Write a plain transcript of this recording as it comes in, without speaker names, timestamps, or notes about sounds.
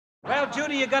Well,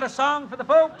 Judy, you got a song for the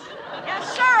folks?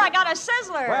 Yes, sir, I got a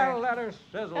sizzler. Well, let her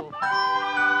sizzle.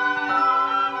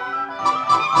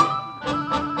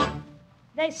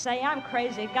 They say I'm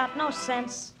crazy, got no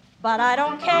sense, but I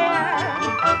don't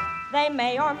care. They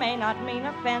may or may not mean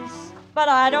offense, but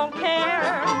I don't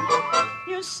care.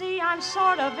 You see, I'm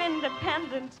sort of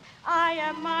independent. I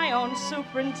am my own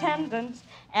superintendent,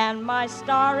 and my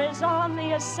star is on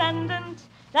the ascendant.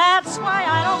 That's why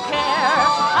I don't care.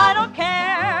 I don't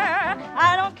care.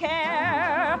 I don't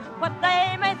care what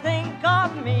they may think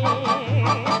of me.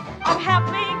 I'm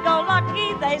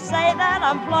happy-go-lucky. They say that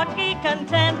I'm plucky,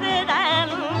 contented,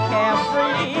 and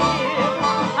carefree.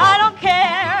 I don't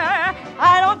care.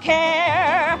 I don't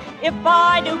care if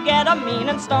I do get a mean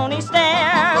and stony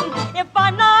stare. If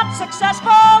I'm not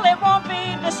successful, it won't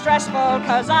be distressful,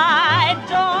 'cause I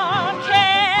don't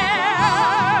care.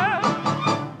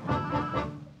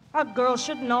 A girl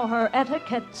should know her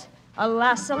etiquette,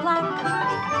 alas,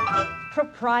 alack.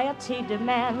 Propriety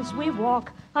demands we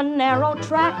walk a narrow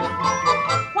track.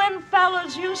 When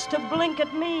fellas used to blink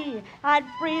at me, I'd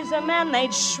freeze them and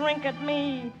they'd shrink at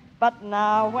me. But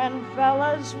now when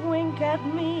fellas wink at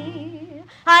me,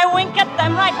 I wink at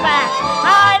them right back.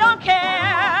 I don't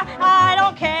care, I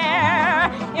don't care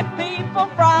if people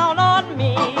frown on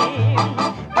me.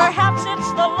 Perhaps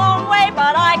it's the lone way,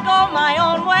 but I go my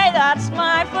own way. That's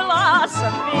my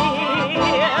philosophy.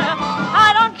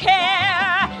 I don't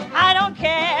care, I don't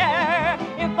care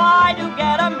if I do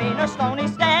get a mean or stony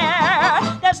stare.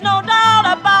 There's no doubt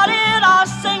about it, I'll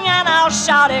sing and I'll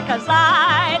shout it, 'cause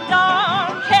I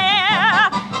don't care.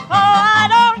 Oh, I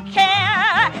don't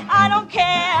care, I don't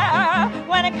care.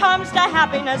 When it comes to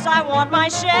happiness, I want my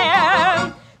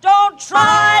share. Don't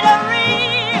try to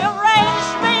read